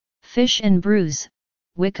Fish and brewis,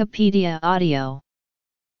 Wikipedia audio.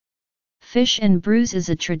 Fish and brewis is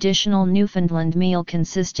a traditional Newfoundland meal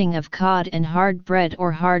consisting of cod and hard bread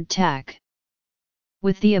or hardtack.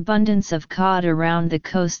 With the abundance of cod around the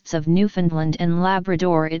coasts of Newfoundland and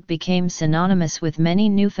Labrador, it became synonymous with many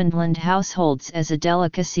Newfoundland households as a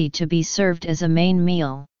delicacy to be served as a main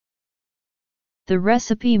meal. The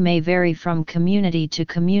recipe may vary from community to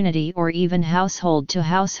community or even household to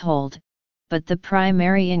household, but the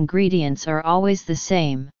primary ingredients are always the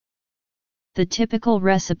same. The typical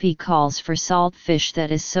recipe calls for salt fish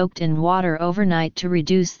that is soaked in water overnight to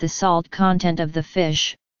reduce the salt content of the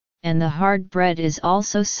fish, and the hard bread is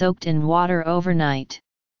also soaked in water overnight.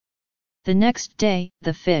 The next day,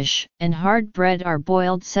 the fish and hard bread are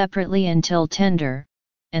boiled separately until tender,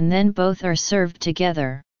 and then both are served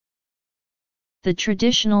together. The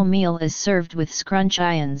traditional meal is served with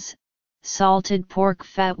scrunchions, salted pork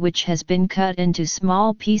fat which has been cut into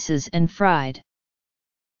small pieces and fried.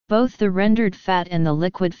 Both the rendered fat and the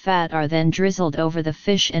liquid fat are then drizzled over the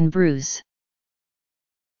fish and brewis.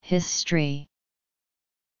 History.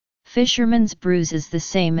 Fisherman's brewis is the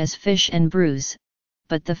same as fish and brewis,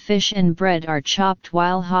 but the fish and bread are chopped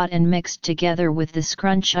while hot and mixed together with the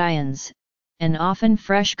scrunchions, and often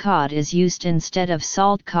fresh cod is used instead of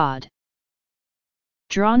salt cod.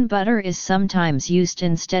 Drawn butter is sometimes used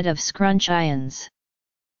instead of scrunchions.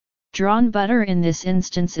 Drawn butter in this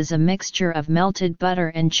instance is a mixture of melted butter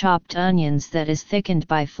and chopped onions that is thickened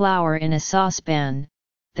by flour in a saucepan,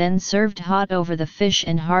 then served hot over the fish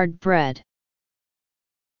and hard bread.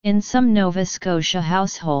 In some Nova Scotia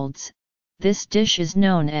households, this dish is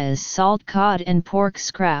known as salt cod and pork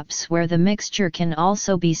scraps, where the mixture can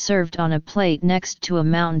also be served on a plate next to a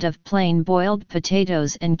mound of plain boiled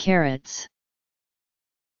potatoes and carrots.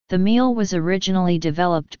 The meal was originally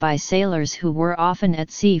developed by sailors who were often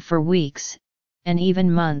at sea for weeks, and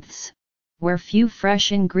even months, where few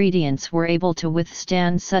fresh ingredients were able to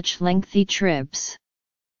withstand such lengthy trips.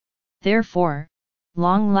 Therefore,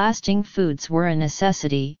 long-lasting foods were a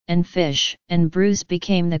necessity, and fish and brewis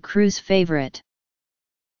became the crew's favorite.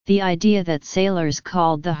 The idea that sailors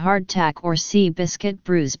called the hardtack or sea biscuit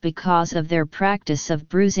brewis because of their practice of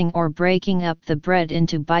bruising or breaking up the bread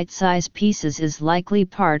into bite-sized pieces is likely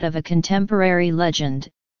part of a contemporary legend,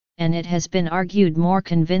 and it has been argued more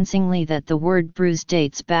convincingly that the word brewis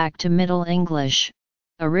dates back to Middle English,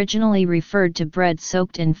 originally referred to bread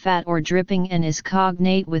soaked in fat or dripping, and is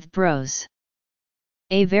cognate with brose.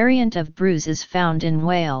 A variant of brewis is found in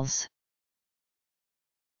Wales.